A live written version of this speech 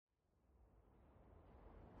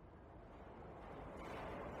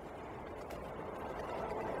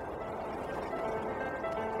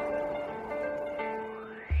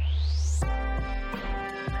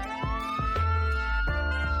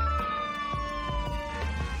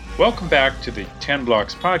Welcome back to the 10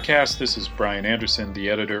 Blocks podcast. This is Brian Anderson,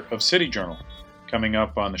 the editor of City Journal. Coming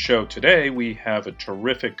up on the show today, we have a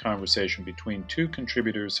terrific conversation between two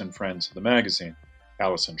contributors and friends of the magazine.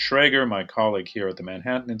 Allison Schrager, my colleague here at the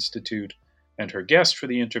Manhattan Institute, and her guest for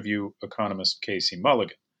the interview, economist Casey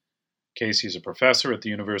Mulligan. Casey is a professor at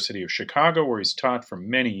the University of Chicago, where he's taught for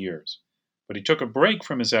many years. But he took a break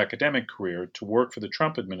from his academic career to work for the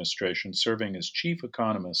Trump administration, serving as chief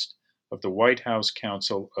economist of the White House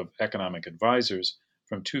Council of Economic Advisors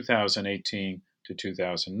from 2018 to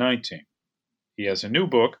 2019. He has a new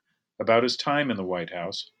book about his time in the White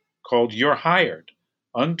House called You're Hired: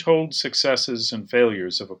 Untold Successes and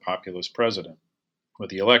Failures of a Populist President. With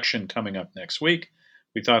the election coming up next week,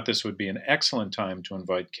 we thought this would be an excellent time to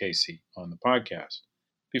invite Casey on the podcast.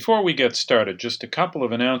 Before we get started, just a couple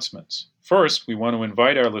of announcements. First, we want to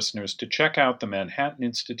invite our listeners to check out the Manhattan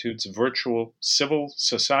Institute's virtual Civil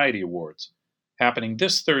Society Awards, happening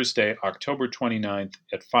this Thursday, October 29th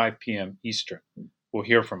at 5 p.m. Eastern. We'll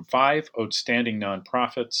hear from 5 outstanding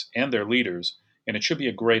nonprofits and their leaders, and it should be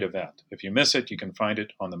a great event. If you miss it, you can find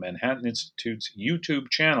it on the Manhattan Institute's YouTube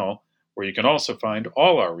channel, where you can also find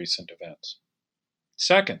all our recent events.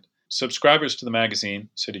 Second, subscribers to the magazine,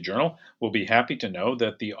 City Journal, will be happy to know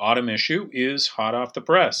that the autumn issue is hot off the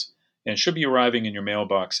press and should be arriving in your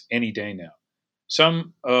mailbox any day now.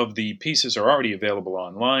 Some of the pieces are already available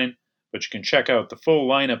online, but you can check out the full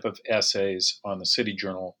lineup of essays on the City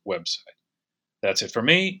Journal website. That's it for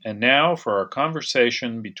me, and now for our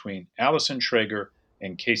conversation between Allison Schrager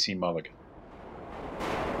and Casey Mulligan.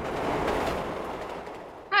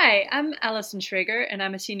 Hi, I'm Allison Schrager, and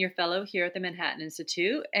I'm a senior fellow here at the Manhattan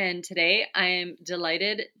Institute. And today I am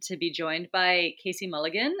delighted to be joined by Casey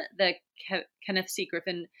Mulligan, the Kenneth C.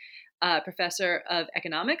 Griffin Professor of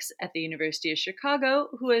Economics at the University of Chicago,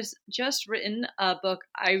 who has just written a book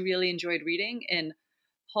I really enjoyed reading and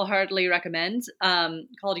wholeheartedly recommend,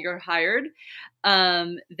 called You're Hired.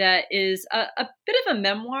 That is a bit of a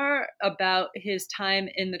memoir about his time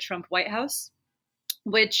in the Trump White House,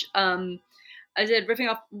 which I did riffing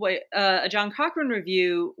off what a John Cochrane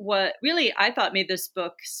review. What really I thought made this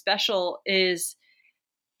book special is,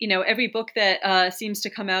 every book that seems to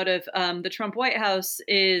come out of the Trump White House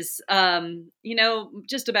is,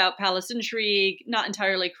 just about palace intrigue, not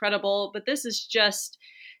entirely credible. But this is just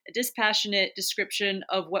a dispassionate description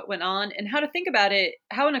of what went on and how to think about it,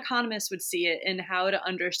 how an economist would see it, and how to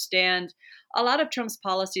understand a lot of Trump's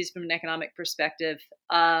policies from an economic perspective.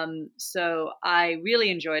 So I really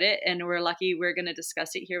enjoyed it, and we're lucky we're going to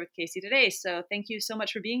discuss it here with Casey today. So thank you so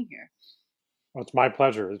much for being here. Well, it's my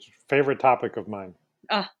pleasure. It's a favorite topic of mine.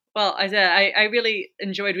 Well, I said I really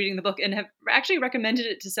enjoyed reading the book and have actually recommended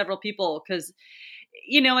it to several people because,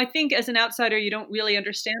 I think as an outsider, you don't really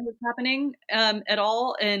understand what's happening at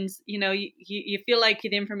all. And, you feel like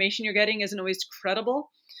the information you're getting isn't always credible.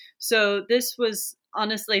 So this was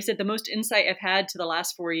honestly, I said, the most insight I've had to the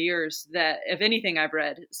last 4 years that of anything I've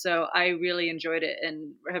read. So I really enjoyed it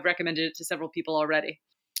and have recommended it to several people already.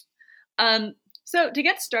 So to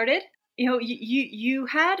get started, you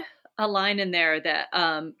had a line in there that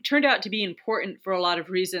turned out to be important for a lot of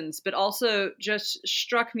reasons, but also just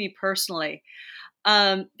struck me personally.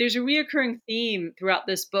 There's a reoccurring theme throughout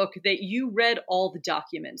this book that you read all the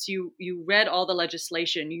documents, you read all the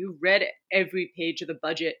legislation, you read every page of the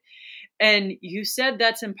budget. And you said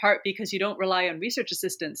that's in part because you don't rely on research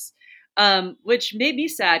assistants, which made me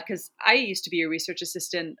sad because I used to be a research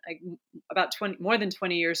assistant about more than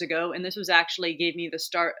 20 years ago. And this was actually gave me the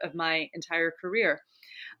start of my entire career.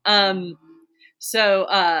 So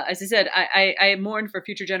as I said, I mourn for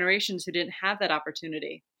future generations who didn't have that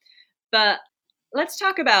opportunity. But let's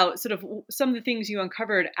talk about sort of some of the things you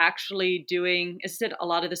uncovered actually doing, as I said, a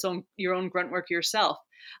lot of your own grunt work yourself,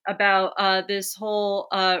 about this whole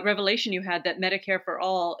revelation you had that Medicare for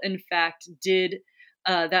All, in fact,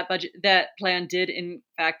 that plan did in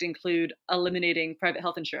fact include eliminating private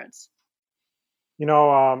health insurance.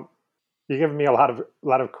 You're giving me a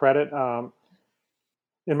lot of credit.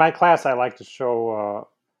 In my class, I like to show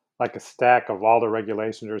like a stack of all the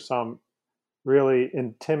regulations or some really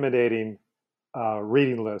intimidating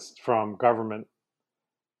reading list from government.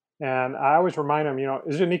 And I always remind them,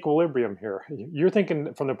 is there an equilibrium here? You're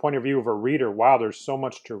thinking from the point of view of a reader, wow, there's so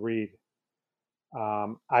much to read.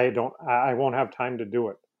 I won't have time to do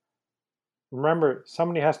it. Remember,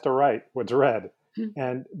 somebody has to write what's read. Mm-hmm.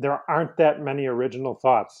 And there aren't that many original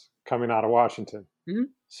thoughts coming out of Washington. Mm-hmm.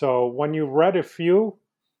 So when you've read a few,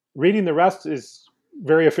 reading the rest is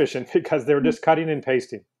very efficient because they're just cutting and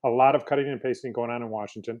pasting. A lot of cutting and pasting going on in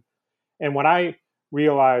Washington. And when I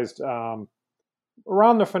realized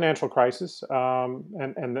around the financial crisis and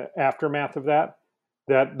the aftermath of that,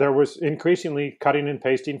 that there was increasingly cutting and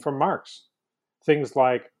pasting from Marx. Things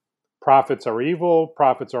like profits are evil,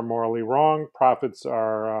 profits are morally wrong, profits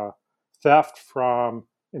are theft from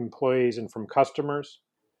employees and from customers.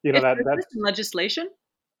 You know Is that this in legislation?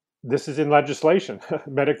 this is in legislation,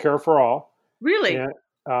 Medicare for all. Really?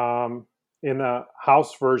 And in the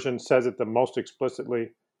House version says it the most explicitly,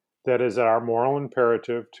 that is our moral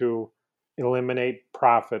imperative to eliminate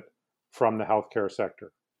profit from the healthcare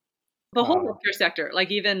sector. The whole Uh, healthcare sector,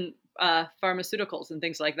 like even pharmaceuticals and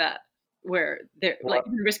things like that, where they're like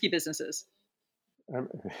well, even risky businesses. um,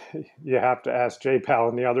 you have to ask JPAL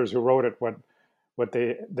and the others who wrote it what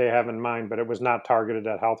they have in mind, but it was not targeted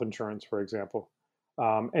at health insurance, for example.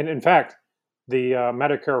 And in fact, the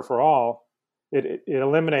Medicare for All, it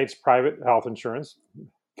eliminates private health insurance,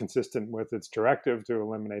 consistent with its directive to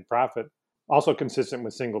eliminate profit, also consistent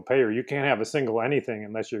with single payer. You can't have a single anything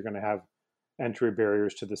unless you're going to have entry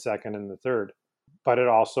barriers to the second and the third. But it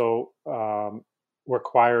also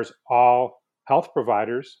requires all health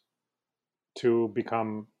providers to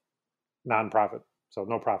become nonprofit, so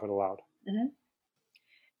no profit allowed. Mm-hmm.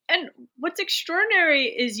 And what's extraordinary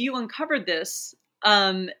is you uncovered this,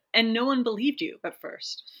 and no one believed you at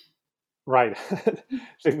first. Right.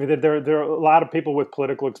 There are a lot of people with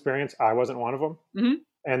political experience. I wasn't one of them. Mm-hmm.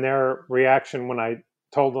 And their reaction when I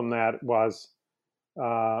told them that was,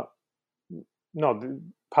 uh, no, the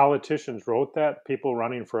politicians wrote that. People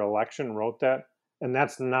running for election wrote that. And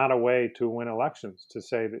that's not a way to win elections, to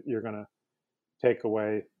say that you're going to take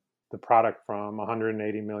away the product from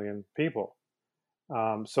 180 million people.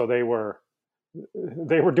 So they were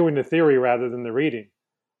doing the theory rather than the reading.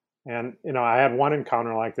 And I had one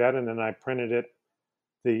encounter like that, and then I printed it,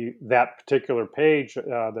 that particular page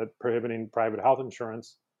that prohibiting private health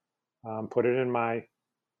insurance, put it in my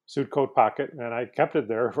suit coat pocket, and I kept it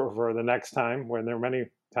there for the next time, when there were many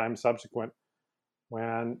times subsequent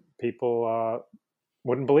when people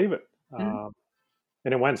wouldn't believe it. Mm-hmm.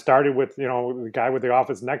 And it started with the guy with the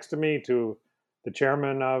office next to me, to the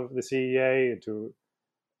chairman of the CEA,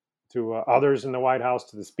 to others in the White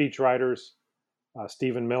House, to the speechwriters,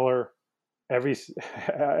 Stephen Miller.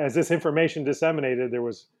 As this information disseminated, there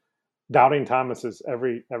was doubting Thomases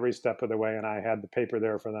every step of the way, and I had the paper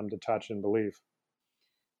there for them to touch and believe.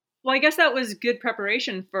 Well, I guess that was good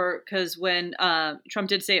preparation because when Trump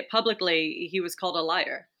did say it publicly, he was called a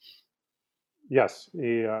liar. Yes,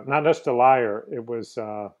 he not just a liar. It was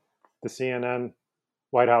the CNN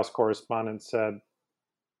White House correspondent said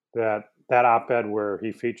that op-ed where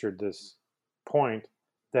he featured this point,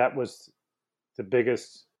 that was the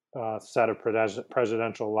biggest set of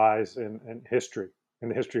presidential lies in history, in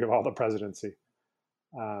the history of all the presidency.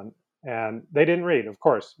 And they didn't read, of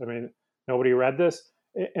course. I mean, nobody read this.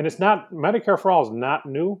 And it's not, Medicare for All is not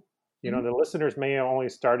new. Mm-hmm. The listeners may have only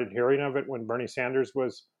started hearing of it when Bernie Sanders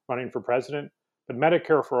was running for president. But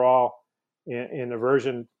Medicare for All, in the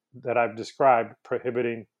version that I've described,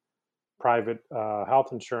 prohibiting private health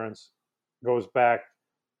insurance, goes back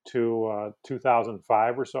to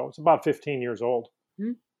 2005 or so. It's about 15 years old.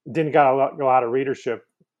 Mm-hmm. Didn't got a lot of readership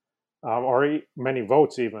or many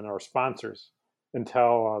votes even, or sponsors,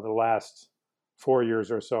 until the last 4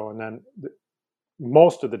 years or so. And then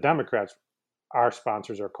most of the Democrats are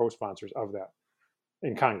sponsors or co-sponsors of that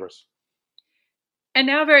in Congress. And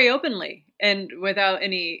now very openly and without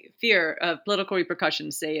any fear of political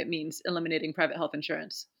repercussions say it means eliminating private health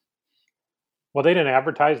insurance. Well, they didn't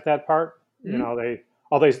advertise that part.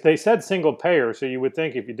 Mm-hmm. They said single payer, so you would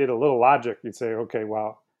think if you did a little logic, you'd say, okay,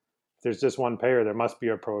 well, if there's just one payer, there must be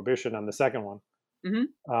a prohibition on the second one.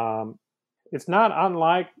 Mm-hmm. It's not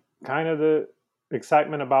unlike kind of the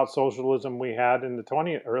excitement about socialism we had in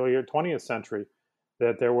the earlier 20th century,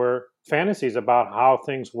 that there were fantasies about how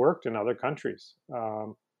things worked in other countries.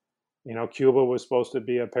 Cuba was supposed to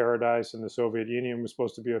be a paradise, and the Soviet Union was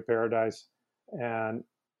supposed to be a paradise, and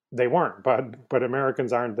they weren't. But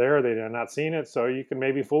Americans aren't there; they are not seen it, so you can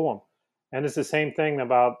maybe fool them. And it's the same thing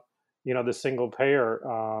about the single payer.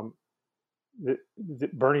 The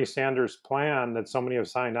Bernie Sanders plan that so many have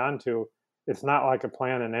signed on to, it's not like a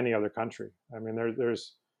plan in any other country. I mean,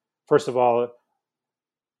 there's first of all,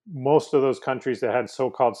 most of those countries that had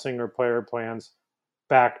so-called single payer plans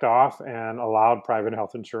backed off and allowed private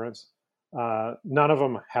health insurance. None of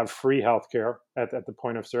them have free health care at the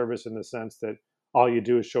point of service, in the sense that all you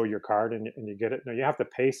do is show your card and you get it. No, you have to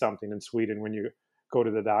pay something in Sweden when you go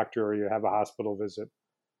to the doctor or you have a hospital visit.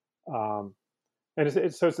 And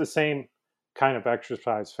it's the same kind of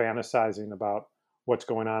exercise, fantasizing about what's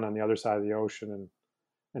going on the other side of the ocean,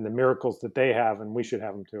 and the miracles that they have, and we should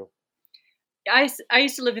have them too. I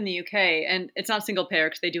used to live in the UK, and it's not single payer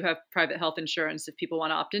because they do have private health insurance if people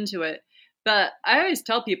want to opt into it. But I always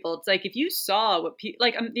tell people, it's like if you saw what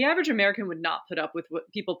the average American would not put up with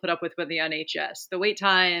what people put up with the NHS, the wait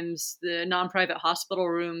times, the non-private hospital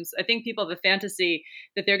rooms. I think people have a fantasy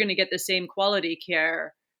that they're going to get the same quality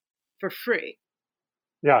care for free.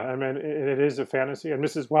 Yeah, I mean, it is a fantasy, and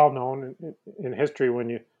this is well known in history.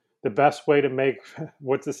 The best way to make,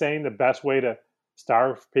 what's the saying? The best way to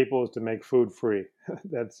starve people is to make food free.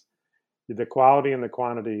 That's the quality and the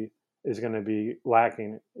quantity is going to be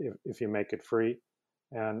lacking if you make it free,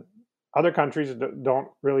 and other countries don't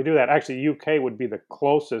really do that. Actually, UK would be the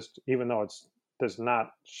closest, even though it does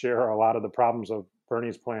not share a lot of the problems of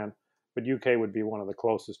Bernie's plan, but UK would be one of the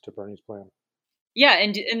closest to Bernie's plan. Yeah,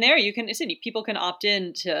 and there you can people can opt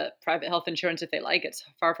in to private health insurance if they like. It's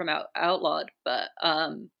far from outlawed, but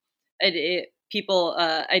people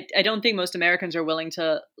I don't think most Americans are willing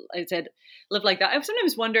to, like I said, live like that. I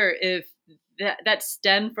sometimes wonder if that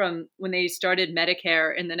stemmed from when they started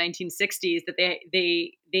Medicare in the 1960s, that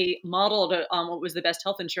they modeled it on what was the best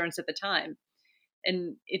health insurance at the time,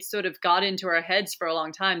 and it sort of got into our heads for a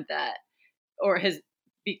long time that, or has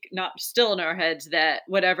not still in our heads, that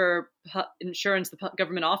whatever insurance the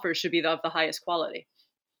government offers should be of the highest quality.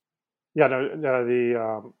 Yeah,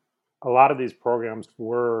 a lot of these programs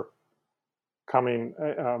were coming,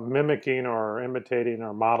 mimicking or imitating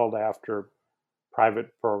or modeled after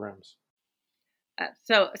private programs.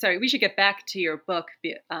 So sorry, we should get back to your book.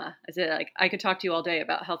 I could talk to you all day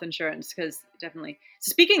about health insurance, because definitely.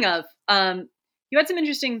 So speaking of, you had some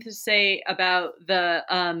interesting to say about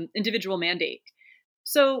the individual mandate.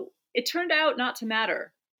 So it turned out not to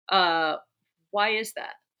matter. Why is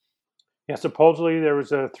that? Yeah, supposedly there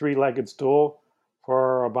was a three-legged stool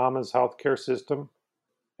for Obama's healthcare system,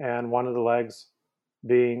 and one of the legs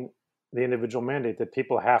being the individual mandate, that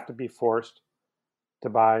people have to be forced to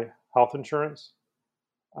buy health insurance.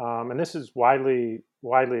 And this is widely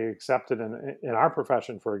accepted in our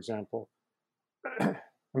profession, for example. I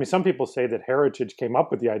mean, some people say that Heritage came up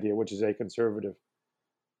with the idea, which is a conservative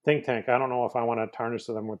think tank. I don't know if I want to tarnish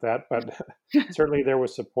them with that, but certainly there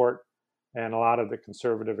was support in a lot of the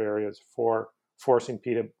conservative areas for forcing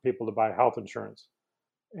people to buy health insurance.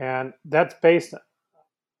 And that's based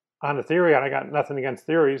on a theory, and I got nothing against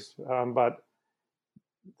theories, but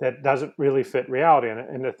that doesn't really fit reality.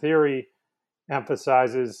 And the theory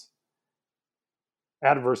emphasizes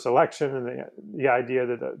adverse selection and the idea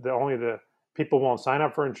that only the people won't sign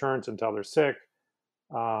up for insurance until they're sick.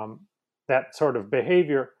 That sort of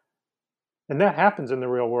behavior, and that happens in the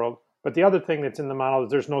real world. But the other thing that's in the model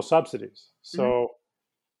is there's no subsidies. So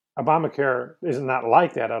Obamacare is not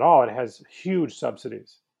like that at all. It has huge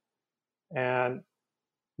subsidies, and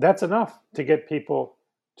that's enough to get people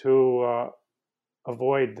to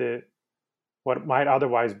avoid what might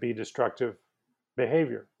otherwise be destructive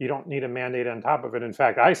behavior. You don't need a mandate on top of it. In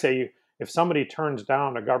fact, I say if somebody turns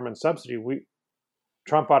down a government subsidy,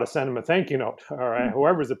 Trump ought to send him a thank you note, or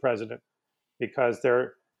whoever's the president, because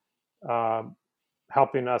they're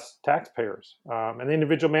helping us taxpayers. And the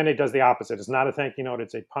individual mandate does the opposite. It's not a thank you note,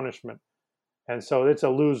 it's a punishment. And so it's a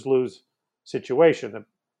lose-lose situation.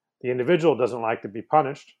 The individual doesn't like to be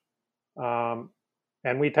punished.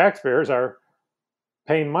 And we taxpayers are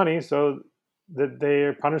paying money so that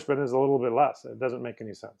their punishment is a little bit less. It doesn't make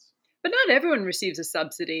any sense. But not everyone receives a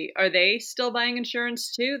subsidy. Are they still buying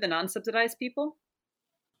insurance too, the non-subsidized people?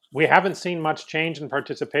 We haven't seen much change in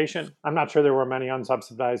participation. I'm not sure there were many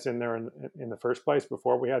unsubsidized in there in the first place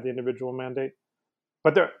before we had the individual mandate.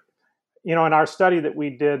 But there, in our study that we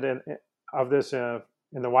did of this in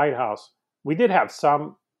the White House, we did have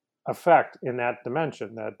some effect in that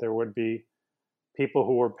dimension, that there would be people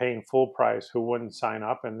who were paying full price who wouldn't sign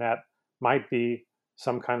up, and that might be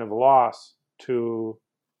some kind of loss to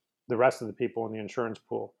the rest of the people in the insurance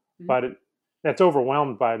pool. Mm-hmm. But that's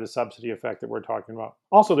overwhelmed by the subsidy effect that we're talking about.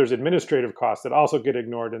 Also, there's administrative costs that also get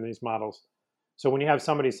ignored in these models. So when you have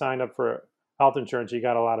somebody signed up for health insurance, you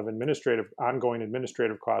got a lot of ongoing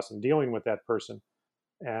administrative costs in dealing with that person.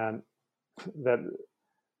 And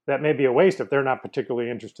that may be a waste if they're not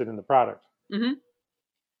particularly interested in the product. Mm-hmm.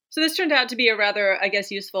 So this turned out to be a rather, I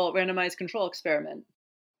guess, useful randomized control experiment.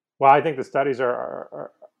 Well, I think the studies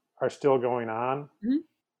are still going on. Mm-hmm.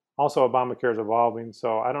 Also, Obamacare is evolving,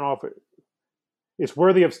 so I don't know if it's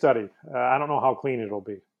worthy of study. I don't know how clean it'll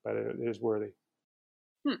be, but it is worthy.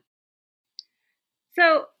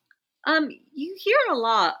 So you hear a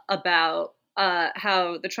lot about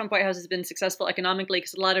how the Trump White House has been successful economically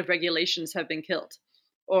because a lot of regulations have been killed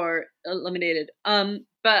or eliminated.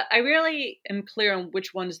 But I really am clear on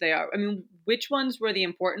which ones they are. I mean, which ones were the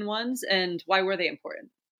important ones and why were they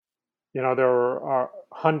important? There are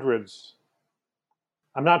hundreds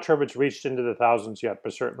I'm not sure if it's reached into the thousands yet,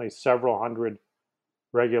 but certainly several hundred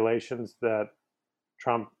regulations that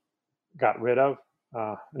Trump got rid of.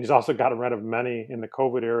 And he's also gotten rid of many in the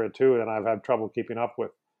COVID era too, that I've had trouble keeping up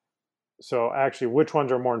with. So actually, which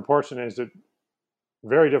ones are more important is a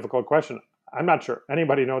very difficult question. I'm not sure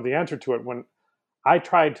anybody knows the answer to it. When I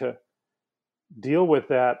tried to deal with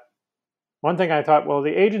that, one thing I thought, well,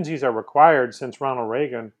 the agencies are required since Ronald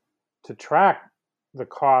Reagan to track the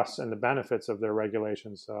costs and the benefits of their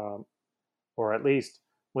regulations, or at least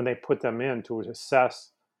when they put them in to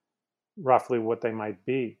assess roughly what they might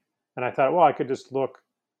be. And I thought, well, I could just look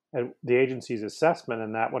at the agency's assessment,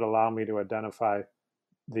 and that would allow me to identify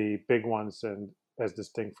the big ones and as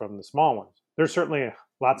distinct from the small ones. There's certainly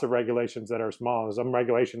lots of regulations that are small. Some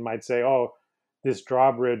regulation might say, oh, this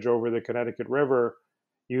drawbridge over the Connecticut River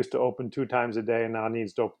used to open 2 times a day and now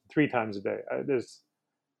needs to open 3 times a day. There's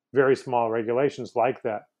very small regulations like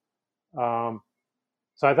that.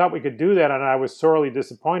 So I thought we could do that, and I was sorely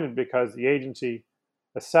disappointed because the agency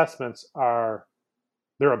assessments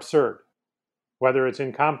they're absurd. Whether it's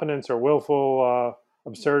incompetence or willful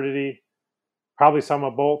absurdity, probably some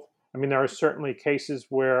of both. I mean, there are certainly cases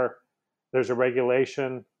where there's a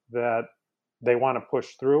regulation that they want to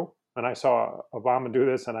push through, and I saw Obama do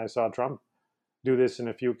this, and I saw Trump do this in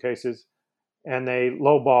a few cases, and they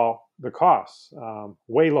lowball the costs,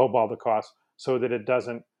 way lowball the costs, so that it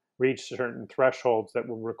doesn't reach certain thresholds that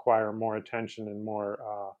will require more attention and more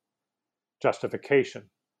justification.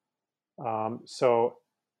 So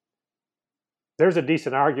there's a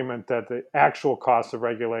decent argument that the actual costs of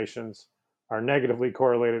regulations are negatively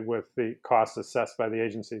correlated with the costs assessed by the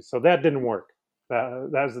agencies. So that didn't work.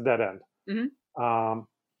 That's a dead end. Mm-hmm.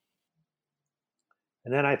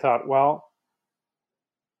 And then I thought, well,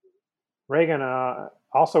 Reagan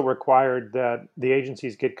also required that the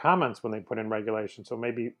agencies get comments when they put in regulations. So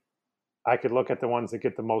maybe I could look at the ones that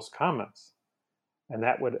get the most comments, and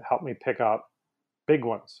that would help me pick out big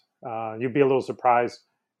ones. You'd be a little surprised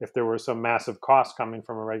if there were some massive cost coming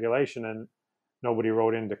from a regulation and nobody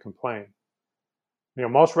wrote in to complain. You know,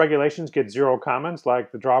 most regulations get 0 comments,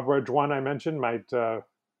 like the drawbridge one I mentioned might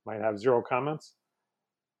have 0 comments.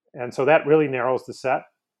 And so that really narrows the set.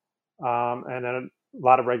 And then a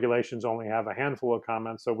lot of regulations only have a handful of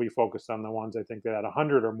comments. So we focused on the ones I think that had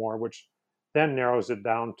 100 or more, which then narrows it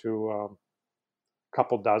down to a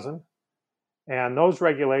couple dozen. And those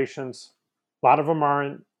regulations, a lot of them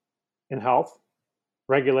are in health,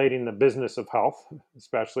 regulating the business of health,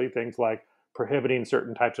 especially things like prohibiting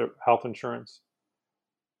certain types of health insurance.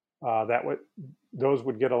 Those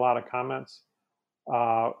would get a lot of comments.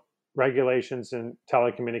 Regulations in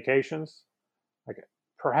telecommunications. Like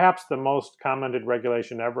perhaps the most commented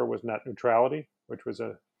regulation ever was net neutrality, which was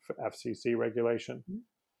a FCC regulation.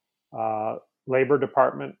 Labor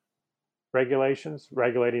Department regulations,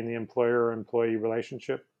 regulating the employer-employee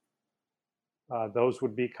relationship. Those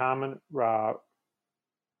would be common. A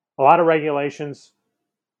lot of regulations,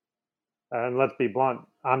 and let's be blunt,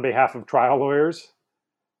 on behalf of trial lawyers.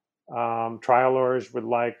 Trial lawyers would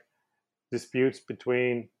like disputes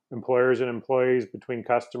between employers and employees, between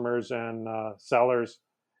customers and sellers,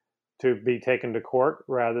 to be taken to court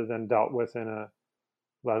rather than dealt with in a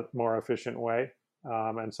more efficient way.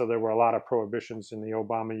 And so there were a lot of prohibitions in the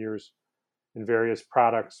Obama years in various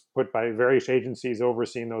products put by various agencies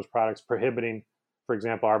overseeing those products, prohibiting, for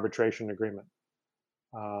example, arbitration agreement.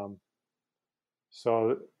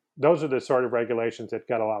 So those are the sort of regulations that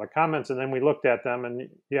got a lot of comments. And then we looked at them, and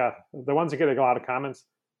yeah, the ones that get a lot of comments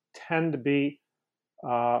tend to be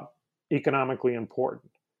economically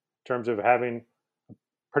important in terms of having a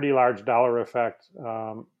pretty large dollar effect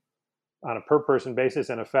on a per person basis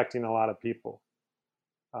and affecting a lot of people.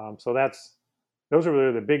 So those are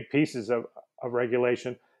really the big pieces of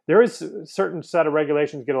regulation. There is a certain set of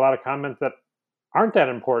regulations get a lot of comment that aren't that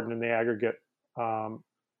important in the aggregate,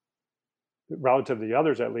 relative to the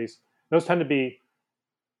others at least. Those tend to be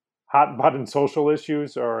hot button social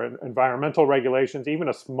issues or environmental regulations. Even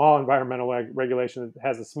a small environmental regulation that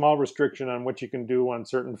has a small restriction on what you can do on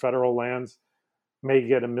certain federal lands may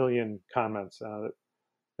get 1 million comments.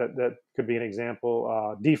 That could be an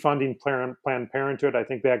example. Defunding Planned Parenthood, I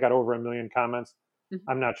think that got over 1 million comments. Mm-hmm.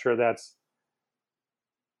 I'm not sure that's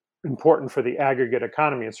important for the aggregate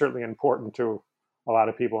economy. It's certainly important to a lot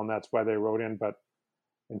of people, and that's why they wrote in. But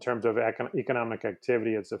in terms of economic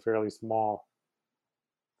activity, it's a fairly small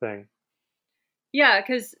thing. Yeah,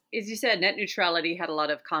 because as you said, net neutrality had a lot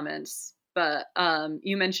of comments. But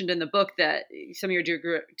you mentioned in the book that some of your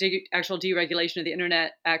actual deregulation of the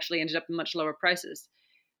internet actually ended up in much lower prices.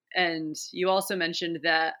 And you also mentioned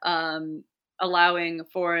that allowing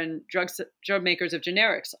foreign drug makers of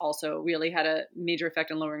generics also really had a major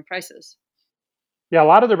effect on lowering prices. Yeah, a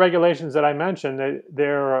lot of the regulations that I mentioned,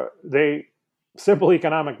 they simple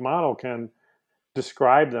economic model can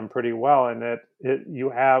describe them pretty well, and that you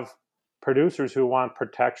have producers who want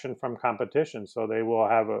protection from competition, so they will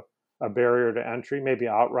have a barrier to entry, maybe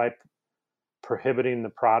outright prohibiting the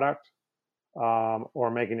product,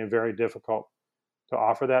 or making it very difficult to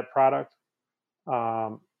offer that product.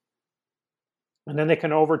 Um, and then they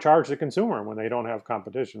can overcharge the consumer when they don't have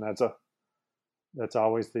competition. That's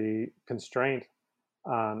always the constraint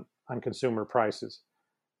on consumer prices.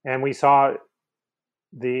 And we saw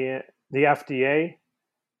the FDA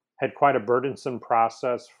had quite a burdensome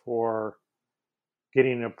process for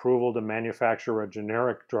getting approval to manufacture a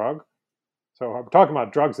generic drug. So I'm talking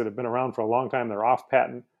about drugs that have been around for a long time. They're off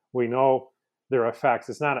patent. We know their effects.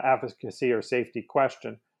 It's not an efficacy or safety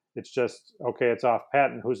question. It's just, okay, it's off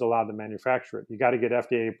patent. Who's allowed to manufacture it? You got to get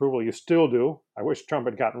FDA approval. You still do. I wish Trump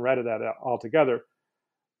had gotten rid of that altogether.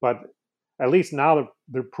 But at least now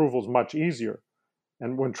the approval is much easier.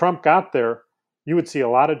 And when Trump got there, you would see a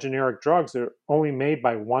lot of generic drugs that are only made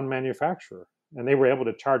by one manufacturer. And they were able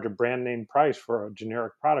to charge a brand name price for a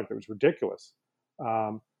generic product that was ridiculous.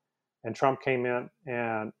 And Trump came in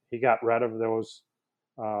and he got rid of those,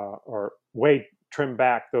 or way trimmed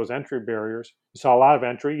back those entry barriers. You saw a lot of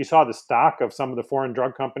entry. You saw the stock of some of the foreign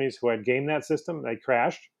drug companies who had gamed that system. They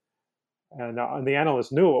crashed. And the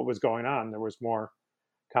analysts knew what was going on. There was more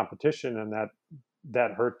competition, and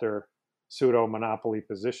that hurt their pseudo monopoly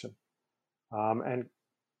position. And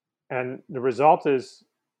the result is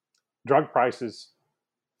drug prices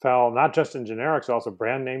fell, not just in generics, also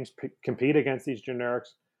brand names compete against these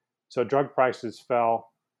generics. So drug prices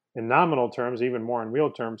fell in nominal terms, even more in real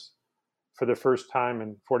terms, for the first time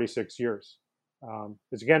in 46 years.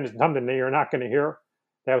 It's something that you're not going to hear.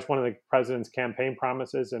 That was one of the president's campaign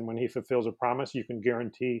promises, and when he fulfills a promise, you can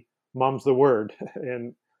guarantee mum's the word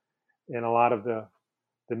in a lot of the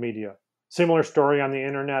media. Similar story on the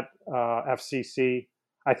internet. FCC,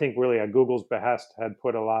 I think really at Google's behest, had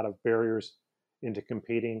put a lot of barriers into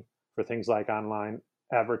competing for things like online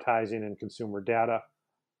advertising and consumer data.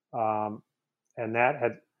 And that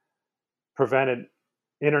had prevented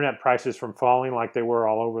internet prices from falling like they were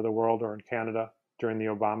all over the world or in Canada during the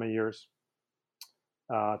Obama years.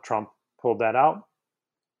 Trump pulled that out,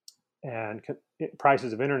 and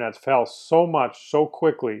prices of internet fell so much, so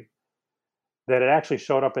quickly, that it actually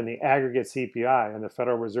showed up in the aggregate CPI, and the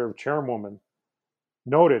Federal Reserve chairwoman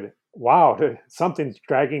noted, wow, something's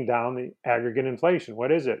dragging down the aggregate inflation.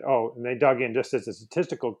 What is it? Oh, and they dug in, just as a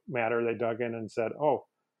statistical matter, they dug in and said, oh,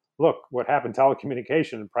 look, what happened,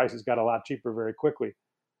 telecommunication, prices got a lot cheaper very quickly.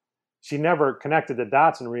 She never connected the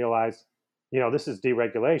dots and realized, this is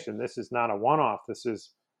deregulation. This is not a one-off. This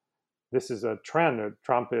is a trend.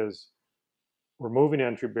 Trump is removing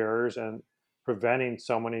entry barriers and preventing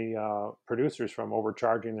so many producers from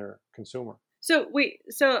overcharging their consumer. So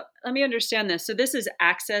let me understand this. So this is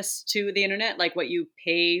access to the internet, like what you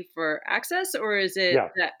pay for access, or is it? Yeah.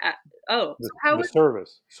 The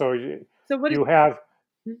service. So you have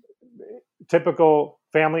typical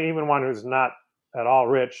family, even one who's not at all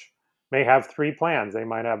rich, may have three plans. They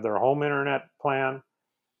might have their home internet plan,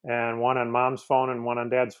 and one on mom's phone and one on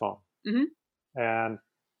dad's phone. Mm-hmm. And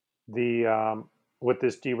what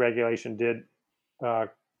this deregulation did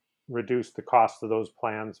reduce the cost of those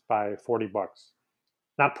plans by $40,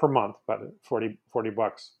 not per month, but $40.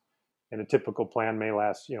 And a typical plan may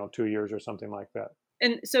last 2 years or something like that.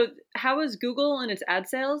 And so how is Google and its ad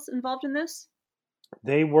sales involved in this?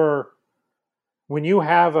 They were, when you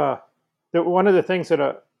have one of the things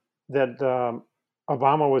that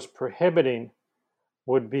Obama was prohibiting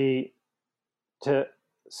would be to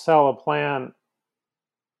sell a plan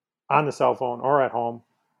on the cell phone or at home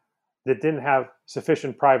that didn't have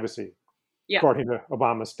sufficient privacy, according to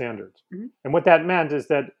Obama's standards. Mm-hmm. And what that meant is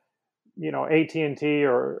that, AT&T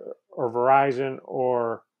or Verizon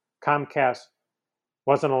or Comcast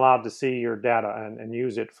wasn't allowed to see your data and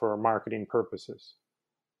use it for marketing purposes.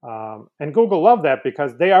 And Google loved that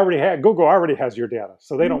because Google already has your data,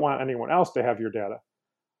 so they don't want anyone else to have your data.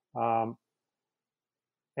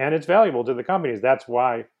 And it's valuable to the companies. That's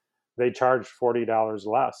why they charge $40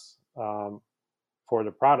 less for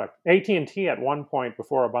the product. AT&T at one point,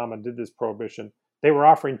 before Obama did this prohibition, they were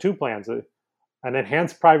offering two plans, an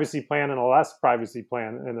enhanced privacy plan and a less privacy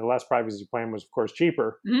plan. And the less privacy plan was, of course,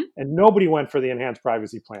 cheaper. Mm-hmm. And nobody went for the enhanced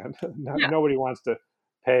privacy plan. Nobody wants to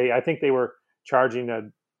pay. I think they were charging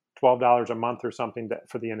 $12 a month or something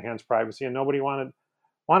for the enhanced privacy, and nobody wanted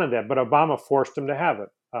that. But Obama forced them to have it,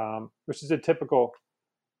 which is a typical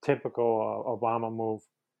Obama move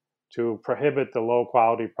to prohibit the low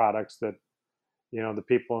quality products that the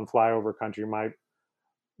people in flyover country might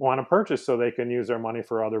want to purchase so they can use their money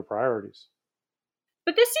for other priorities.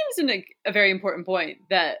 But this seems a very important point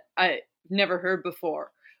that I never heard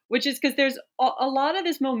before, which is because there's a lot of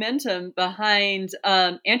this momentum behind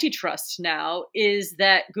antitrust now is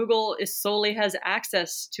that Google solely has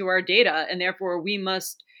access to our data, and therefore we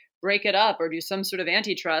must break it up or do some sort of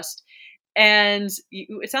antitrust. And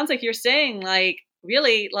it sounds like you're saying, like,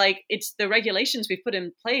 really, like, it's the regulations we've put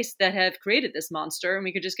in place that have created this monster, and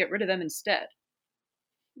we could just get rid of them instead.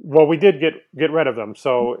 Well, we did get rid of them.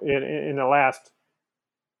 So in the last,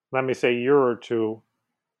 let me say, year or two,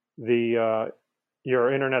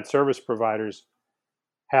 your internet service providers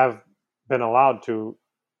have been allowed to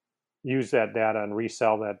use that data and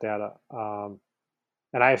resell that data.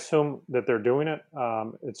 And I assume that they're doing it.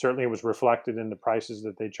 It certainly was reflected in the prices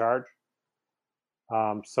that they charge.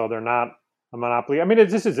 So they're not a monopoly. I mean,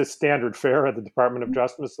 this is a standard fare at the Department of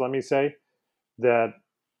Justice, let me say, that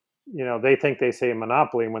they think they say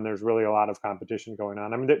monopoly when there's really a lot of competition going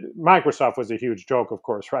on. I mean, Microsoft was a huge joke, of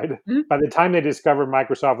course, right? Mhm. By the time they discovered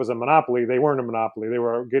Microsoft was a monopoly, they weren't a monopoly. They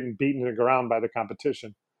were getting beaten to the ground by the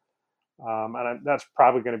competition. That's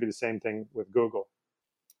probably going to be the same thing with Google.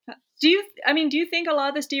 Do you think a lot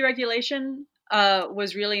of this deregulation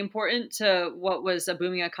was really important to what was a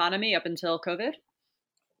booming economy up until COVID?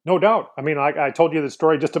 No doubt. I mean, like I told you the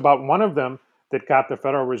story just about one of them that got the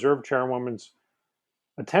Federal Reserve Chairwoman's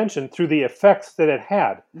attention through the effects that it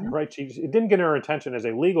had, right? It didn't get her attention as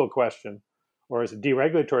a legal question or as a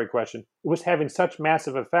deregulatory question. It was having such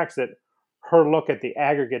massive effects that her look at the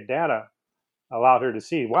aggregate data allowed her to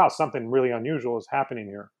see, wow, something really unusual is happening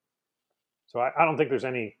here. So I don't think there's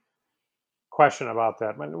any question about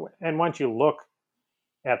that. And once you look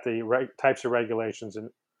at the types of regulations that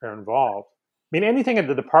are involved, I mean, anything at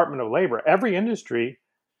the Department of Labor, every industry,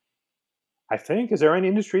 I think, is there any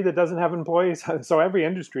industry that doesn't have employees? So every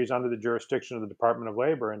industry is under the jurisdiction of the Department of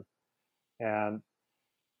Labor, and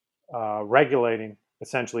regulating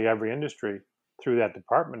essentially every industry through that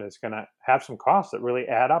department is going to have some costs that really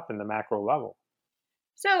add up in the macro level.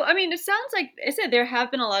 So, I mean, it sounds like I said there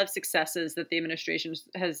have been a lot of successes that the administration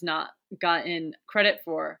has not gotten credit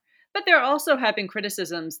for, but there also have been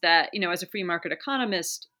criticisms that, as a free market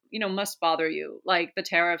economist, must bother you, like the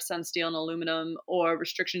tariffs on steel and aluminum or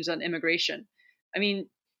restrictions on immigration. I mean,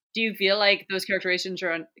 do you feel like those characterizations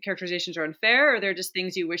are unfair, or they're just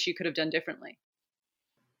things you wish you could have done differently?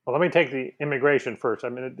 Well, let me take the immigration first. I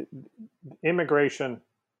mean,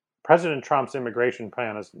 President Trump's immigration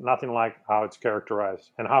plan is nothing like how it's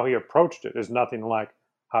characterized, and how he approached it is nothing like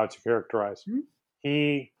how it's characterized.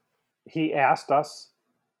 Mhm. He asked us,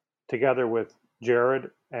 together with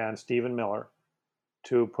Jared and Stephen Miller,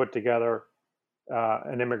 to put together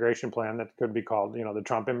an immigration plan that could be called, the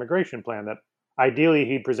Trump immigration plan, that ideally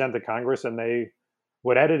he'd present to Congress and they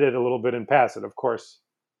would edit it a little bit and pass it. Of course,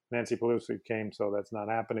 Nancy Pelosi came, so that's not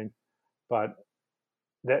happening. But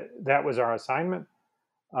that was our assignment.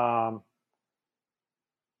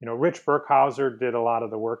 Rich Burkhauser did a lot of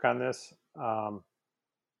the work on this. And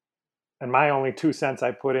my only 2 cents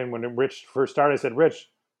I put in when Rich first started, I said, Rich,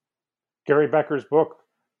 Gary Becker's book,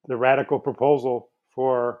 The Radical Proposal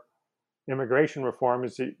for Immigration Reform,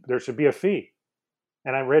 is there should be a fee.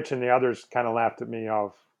 And Rich and the others kind of laughed at me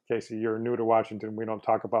off. Casey, you're new to Washington. We don't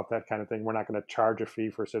talk about that kind of thing. We're not going to charge a fee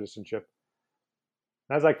for citizenship.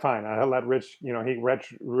 And I was like, fine. I'll let Rich,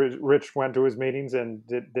 Rich went to his meetings and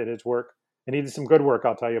did his work. And he did some good work.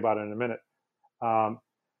 I'll tell you about it in a minute.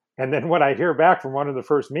 And then when I hear back from one of the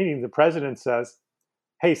first meetings, the president says,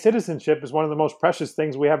 hey, citizenship is one of the most precious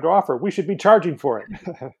things we have to offer. We should be charging for it.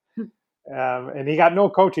 And he got no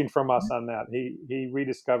coaching from us on that. He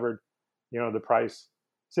rediscovered, the price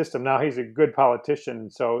system. Now he's a good politician,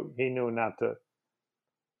 so he knew not to,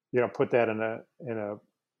 put that in a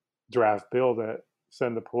draft bill to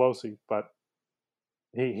send to Pelosi. But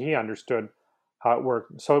he understood how it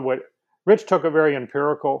worked. So what Rich took a very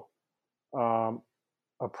empirical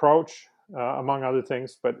approach, among other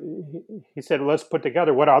things. But he said, let's put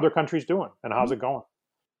together what are other countries doing and how's it going.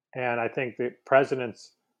 And I think the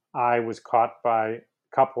president's eye was caught by a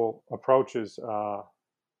couple approaches,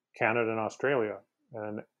 Canada and Australia.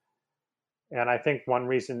 And I think one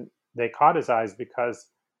reason they caught his eyes because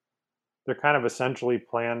they're kind of a centrally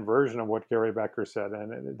planned version of what Gary Becker said.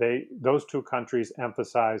 And those two countries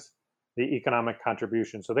emphasize the economic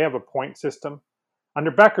contribution. So they have a point system.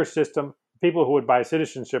 Under Becker's system, people who would buy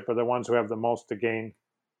citizenship are the ones who have the most to gain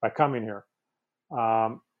by coming here.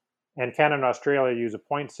 And Canada and Australia use a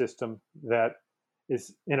point system that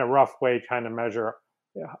is, in a rough way, trying to measure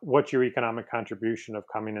what's your economic contribution of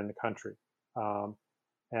coming in the country.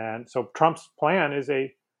 And so Trump's plan is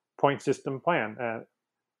a point system plan.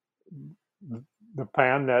 The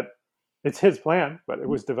plan that it's his plan, but it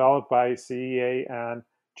was developed by CEA and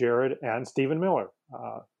Jared and Stephen Miller.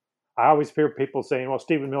 I always hear people saying, "Well,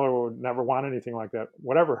 Stephen Miller would never want anything like that."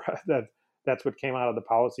 Whatever. That's what came out of the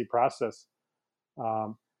policy process.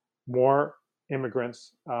 More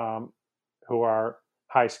immigrants who are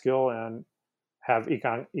high skill and have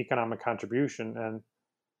economic contribution, and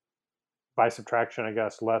by subtraction, I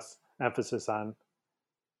guess, less emphasis on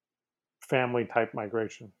family type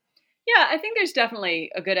migration. Yeah, I think there's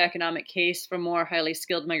definitely a good economic case for more highly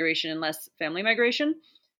skilled migration and less family migration.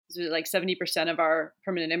 So like 70% of our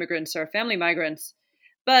permanent immigrants are family migrants.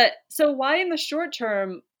 But so why in the short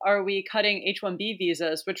term are we cutting H-1B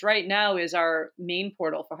visas, which right now is our main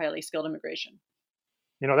portal for highly skilled immigration?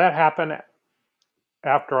 That happened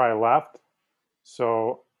after I left.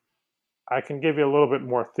 So I can give you a little bit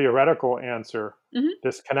more theoretical answer,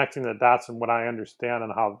 just connecting the dots and what I understand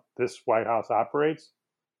and how this White House operates.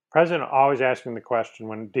 President always asking the question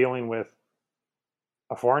when dealing with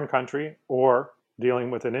a foreign country or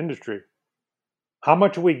dealing with an industry, how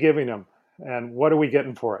much are we giving them and what are we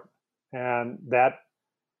getting for it? And that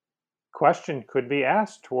question could be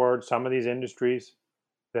asked toward some of these industries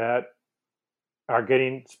that are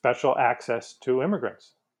getting special access to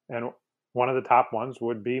immigrants. And one of the top ones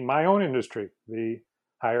would be my own industry, the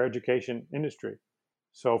higher education industry.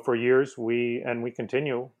 So for years we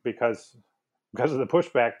continue because of the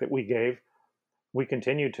pushback that we gave, we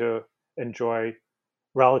continue to enjoy,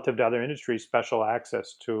 relative to other industries, special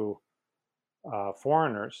access to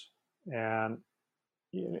foreigners. And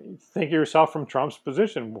think of yourself from Trump's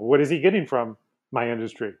position. What is he getting from my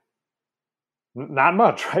industry? Not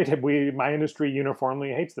much, right? My industry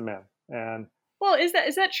uniformly hates the man. And well, is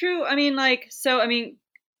that true? I mean,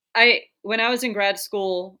 when I was in grad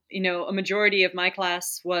school, a majority of my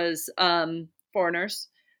class was foreigners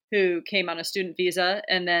who came on a student visa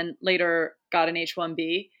and then later got an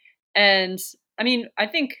H-1B. And I mean, I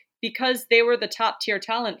think because they were the top tier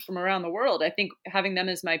talent from around the world, I think having them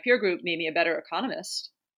as my peer group made me a better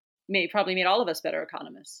economist. Probably made all of us better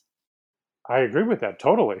economists. I agree with that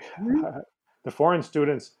totally. Mm-hmm. The foreign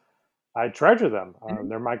students, I treasure them.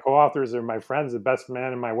 They're my co-authors. They're my friends, the best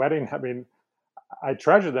man in my wedding. I mean, I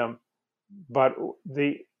treasure them. But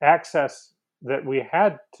the access that we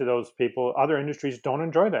had to those people, other industries don't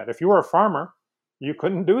enjoy that. If you were a farmer, you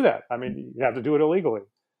couldn't do that. I mean, you have to do it illegally.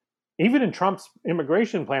 Even in Trump's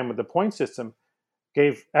immigration plan with the point system,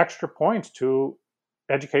 gave extra points to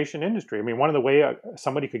education industry. I mean, one of the ways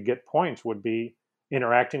somebody could get points would be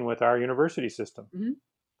interacting with our university system.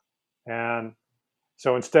 Mm-hmm. And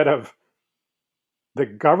so instead of the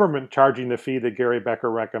government charging the fee that Gary Becker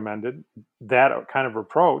recommended, that kind of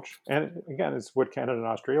approach, and again, it's what Canada and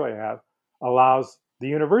Australia have, allows the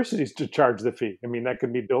universities to charge the fee. I mean, that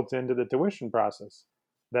could be built into the tuition process.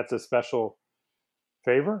 That's a special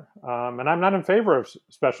favor. And I'm not in favor of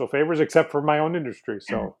special favors except for my own industry.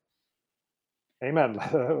 So, amen.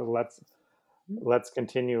 Let's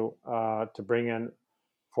continue to bring in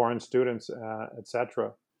foreign students,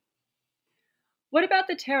 etc. What about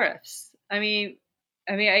the tariffs? I mean,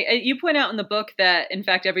 you point out in the book that, in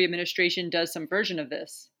fact, every administration does some version of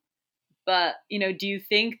this. But, do you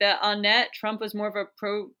think that on net, Trump was more of a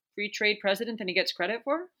pro-free trade president than he gets credit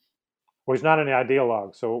for? Well, he's not an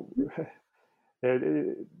ideologue. So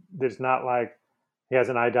there's not like he has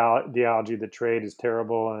an ideology that trade is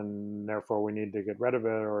terrible and therefore we need to get rid of it,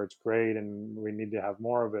 or it's great and we need to have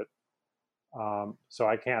more of it. So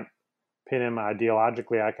I can't pin him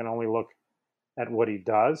ideologically. I can only look at what he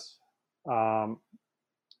does. And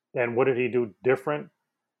what did he do different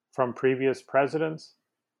from previous presidents?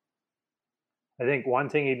 I think one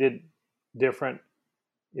thing he did different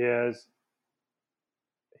is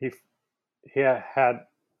he had,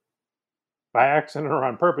 by accident or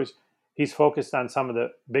on purpose, he's focused on some of the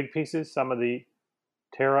big pieces, some of the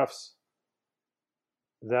tariffs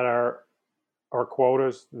that are, or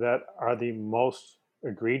quotas that are the most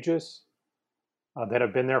egregious, that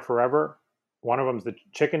have been there forever. One of them is the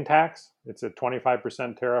chicken tax. It's a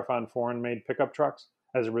 25% tariff on foreign-made pickup trucks.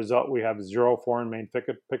 As a result, we have 0 foreign-made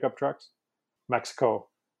pickup trucks. Mexico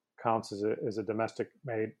counts as a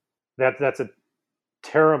domestic-made. That's a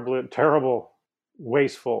terrible,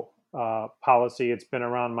 wasteful policy. It's been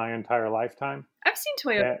around my entire lifetime. I've seen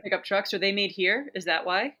Toyota pickup trucks. Are they made here? Is that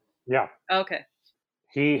why? Yeah. Okay.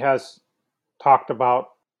 He has talked about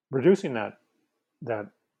reducing that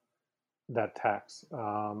tax.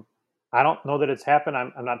 I don't know that it's happened.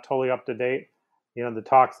 I'm not totally up to date. The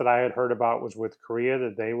talks that I had heard about was with Korea,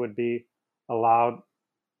 that they would be allowed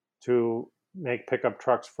to make pickup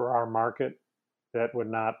trucks for our market. that would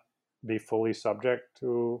not be fully subject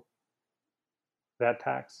to that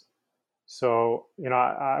tax. So,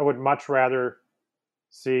 I would much rather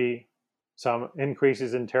see some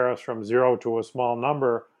increases in tariffs from zero to a small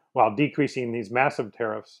number while decreasing these massive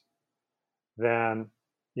tariffs than,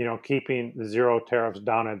 keeping the zero tariffs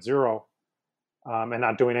down at zero, and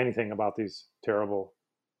not doing anything about these terrible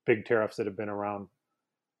big tariffs that have been around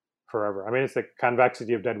forever. I mean, it's the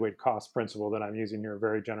convexity of deadweight cost principle that I'm using here, a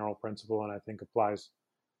very general principle, and I think applies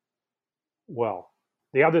well.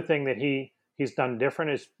 The other thing that he's done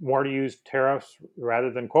different is more to use tariffs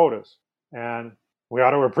rather than quotas, and we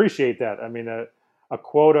ought to appreciate that. I mean, a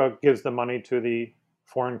quota gives the money to the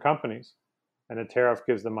foreign companies, and a tariff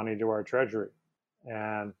gives the money to our treasury.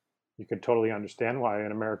 And you could totally understand why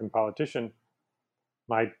an American politician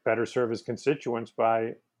might better serve his constituents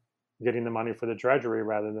by getting the money for the treasury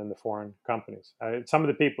rather than the foreign companies. Some of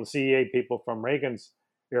the people, CEA people from Reagan's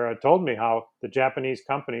era, told me how the Japanese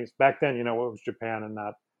companies, back then, it was Japan and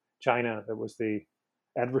not China that was the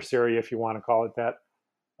adversary, if you want to call it that.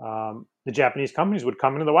 The Japanese companies would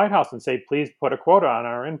come into the White House and say, please put a quota on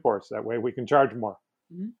our imports. That way we can charge more.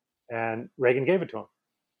 Mm-hmm. And Reagan gave it to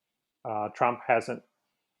him. Trump hasn't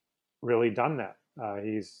really done that.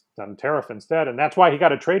 He's done tariff instead. And that's why he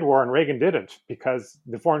got a trade war and Reagan didn't, because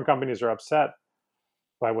the foreign companies are upset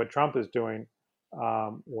by what Trump is doing,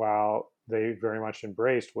 while they very much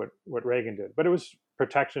embraced what Reagan did. But it was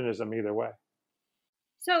protectionism either way.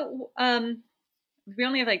 So we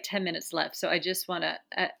only have like 10 minutes left. So I just want to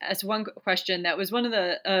ask one question. That was one of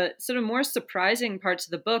the sort of more surprising parts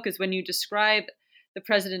of the book, is when you describe the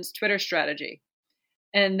president's Twitter strategy,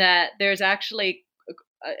 and that there's actually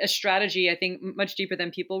a strategy, I think, much deeper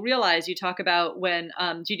than people realize. You talk about when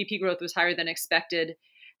GDP growth was higher than expected,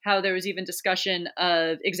 how there was even discussion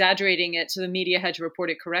of exaggerating it so the media had to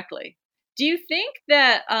report it correctly. Do you think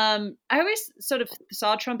that I always sort of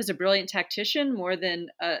saw Trump as a brilliant tactician more than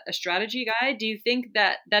a strategy guy? Do you think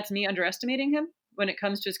that that's me underestimating him when it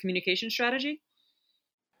comes to his communication strategy?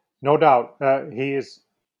 No doubt. He is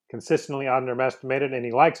consistently underestimated, and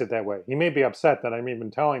he likes it that way. He may be upset that I'm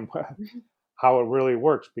even telling how it really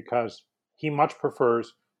works, because he much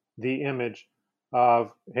prefers the image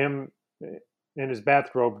of him in his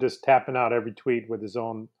bathrobe just tapping out every tweet with his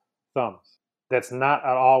own thumbs. That's not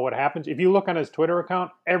at all what happens. If you look on his Twitter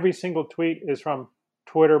account, every single tweet is from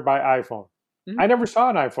Twitter by iPhone. Mm-hmm. I never saw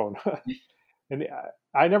an iPhone. And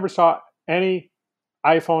I never saw any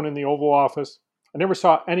iPhone in the Oval Office. I never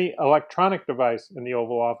saw any electronic device in the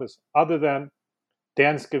Oval Office other than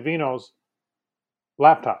Dan Scavino's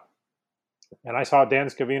laptop. And I saw Dan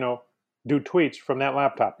Scavino do tweets from that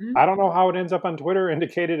laptop. Mm-hmm. I don't know how it ends up on Twitter,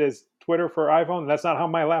 indicated as Twitter for iPhone. That's not how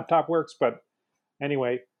my laptop works. But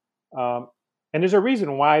anyway, and there's a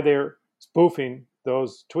reason why they're spoofing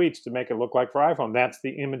those tweets to make it look like for iPhone. That's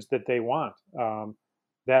the image that they want.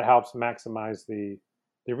 That helps maximize the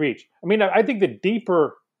reach. I mean, I think the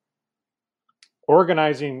deeper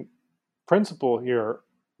organizing principle here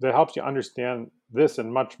that helps you understand this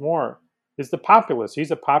and much more is the populist.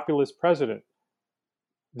 He's a populist president.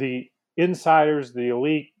 The insiders, the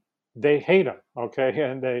elite, they hate him, okay?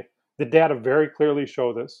 And the data very clearly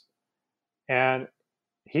show this. And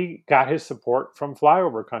he got his support from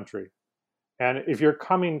flyover country. And if you're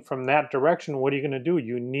coming from that direction, what are you going to do?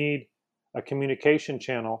 You need a communication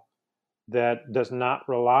channel that does not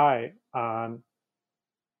rely on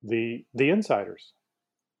the insiders.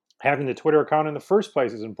 Having the Twitter account in the first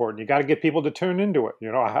place is important. You got to get people to tune into it.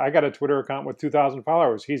 You know, I got a Twitter account with 2,000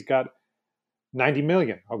 followers. He's got 90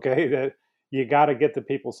 million. Okay, that you got to get the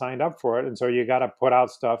people signed up for it, and so you got to put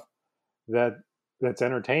out stuff that's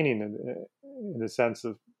entertaining in the sense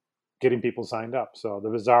of getting people signed up. So the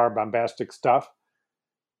bizarre, bombastic stuff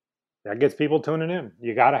that gets people tuning in.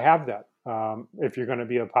 You got to have that if you're going to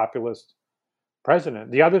be a populist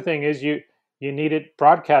president. The other thing is you need it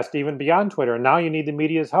broadcast even beyond Twitter. And now you need the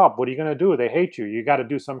media's help. What are you going to do? They hate you. You got to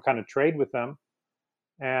do some kind of trade with them.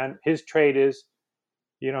 And his trade is,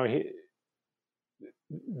 they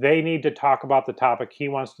need to talk about the topic he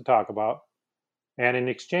wants to talk about. And in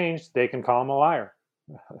exchange, they can call him a liar.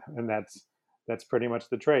 And that's pretty much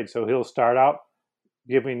the trade. So he'll start out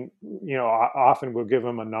giving, often we'll give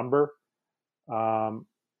him a number or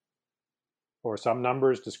some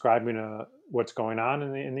numbers describing what's going on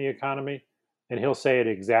in the economy. And he'll say it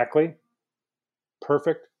exactly,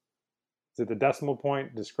 perfect, to the decimal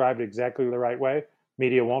point, described exactly the right way.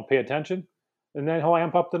 Media won't pay attention. And then he'll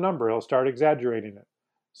amp up the number. He'll start exaggerating it.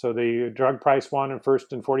 So the drug price one in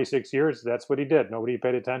first in 46 years, that's what he did. Nobody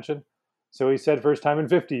paid attention. So he said first time in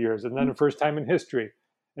 50 years, and then the first time in history.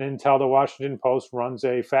 And until the Washington Post runs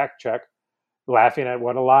a fact check laughing at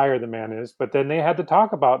what a liar the man is. But then they had to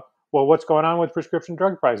talk about, well, what's going on with prescription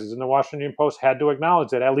drug prices? And the Washington Post had to acknowledge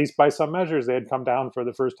that, at least by some measures, they had come down for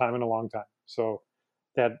the first time in a long time. So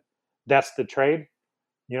that's the trade.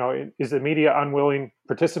 Is the media unwitting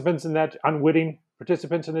participants in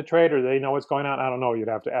the trade, or they know what's going on? I don't know. You'd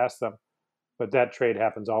have to ask them. But that trade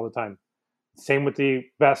happens all the time. Same with the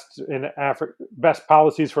best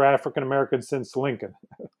policies for African Americans since Lincoln.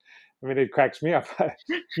 I mean, it cracks me up.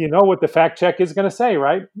 You know what the fact check is going to say,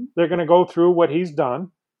 right? They're going to go through what he's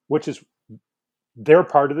done, which is their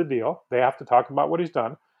part of the deal. They have to talk about what he's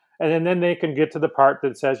done. And then they can get to the part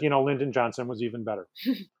that says, Lyndon Johnson was even better.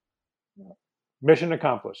 Mission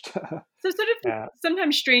accomplished. So sort of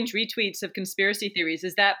sometimes strange retweets of conspiracy theories.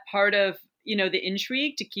 Is that part of, the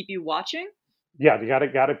intrigue to keep you watching? Yeah, you got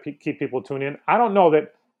to keep people tuned in. I don't know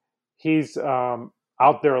that he's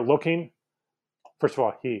out there looking. First of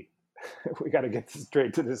all, we got to get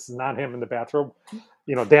straight to this. Not him in the bathrobe.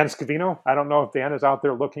 Dan Scavino. I don't know if Dan is out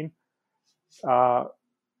there looking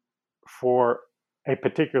for a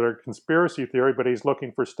particular conspiracy theory, but he's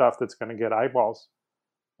looking for stuff that's going to get eyeballs.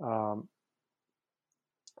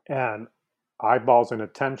 And eyeballs and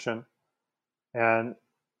attention, and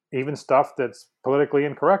even stuff that's politically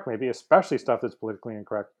incorrect, maybe especially stuff that's politically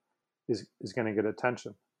incorrect, is going to get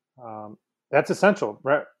attention. That's essential.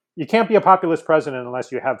 Right? You can't be a populist president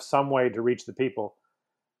unless you have some way to reach the people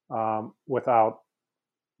without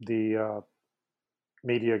the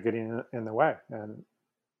media getting in the way. And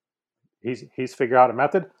he's figured out a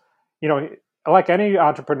method. Like any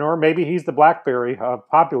entrepreneur, maybe he's the BlackBerry of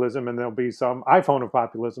populism, and there'll be some iPhone of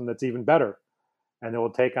populism that's even better, and it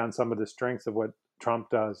will take on some of the strengths of what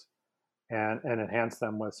Trump does and enhance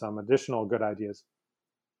them with some additional good ideas.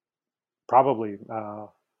 Probably,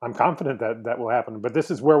 I'm confident that will happen. But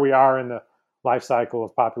this is where we are in the life cycle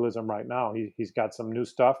of populism right now. He's got some new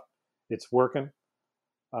stuff. It's working.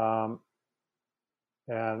 And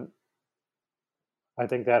I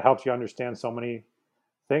think that helps you understand so many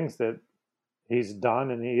things that he's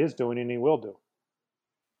done and he is doing and he will do.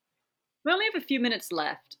 We only have a few minutes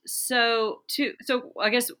left. So I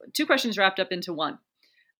guess two questions wrapped up into one.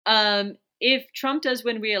 If Trump does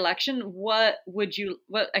win re-election, what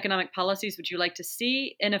economic policies would you like to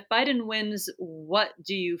see? And if Biden wins, what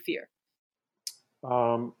do you fear?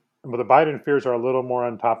 Well, the Biden fears are a little more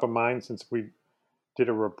on top of mind since we did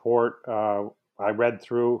a report. I read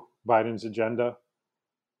through Biden's agenda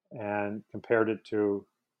and compared it to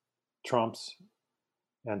Trump's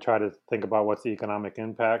and try to think about what's the economic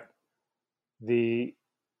impact. The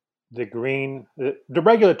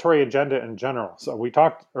regulatory agenda in general. So we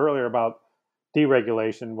talked earlier about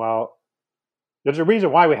deregulation. Well, there's a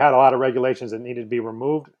reason why we had a lot of regulations that needed to be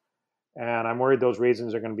removed, and I'm worried those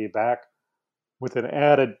reasons are going to be back with an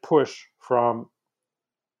added push from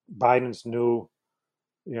Biden's new,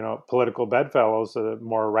 political bedfellows, the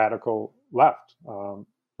more radical left, the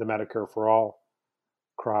Medicare for All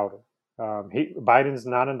crowd. Biden's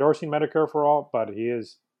not endorsing Medicare for All, but he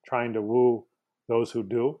is trying to woo those who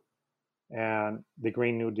do, and the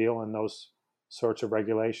Green New Deal and those sorts of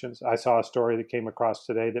regulations. I saw a story that came across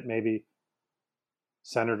today that maybe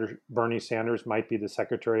Senator Bernie Sanders might be the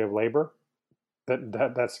Secretary of Labor.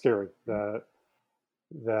 That's scary.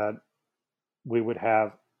 That we would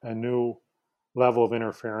have a new level of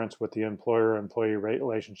interference with the employer-employee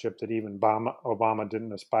relationship that even Obama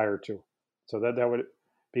didn't aspire to. So that would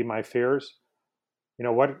be my fears.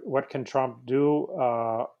 What can Trump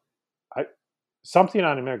do? Something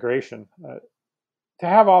on immigration. To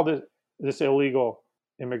have all this illegal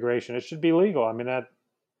immigration, it should be legal. I mean, that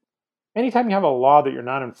anytime you have a law that you're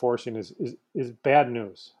not enforcing is bad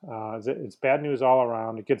news. It's bad news all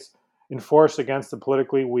around. It gets enforced against the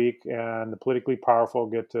politically weak, and the politically powerful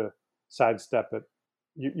get to sidestep it.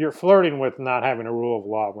 You're flirting with not having a rule of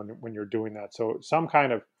law when you're doing that. So some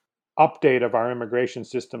kind of update of our immigration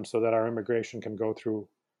system so that our immigration can go through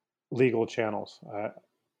legal channels,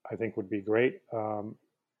 I think would be great.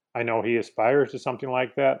 I know he aspires to something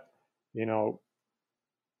like that.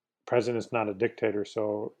 President's not a dictator,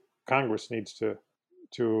 so Congress needs to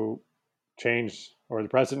change, or the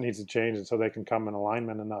president needs to change, and so they can come in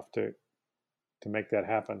alignment enough to make that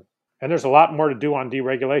happen. And there's a lot more to do on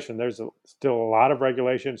deregulation. There's still a lot of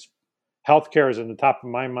regulations. Healthcare is in the top of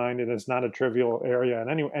my mind, and it's not a trivial area. And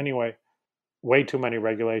anyway, way too many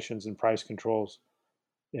regulations and price controls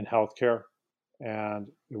in healthcare. And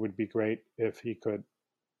it would be great if he could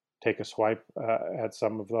take a swipe at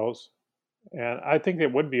some of those. And I think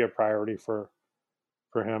it would be a priority for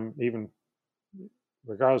him, even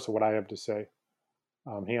regardless of what I have to say.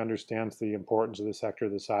 He understands the importance of the sector,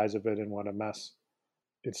 the size of it, and what a mess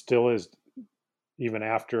it still is, even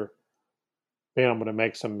after been able to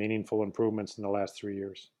make some meaningful improvements in the last 3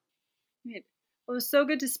 years. Great. Well, it was so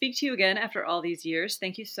good to speak to you again after all these years.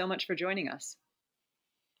 Thank you so much for joining us.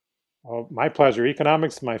 Oh, my pleasure.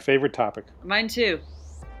 Economics is my favorite topic. Mine too.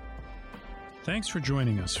 Thanks for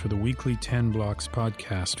joining us for the weekly 10 Blocks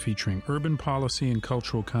podcast featuring urban policy and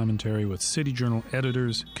cultural commentary with City Journal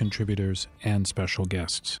editors, contributors, and special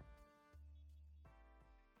guests.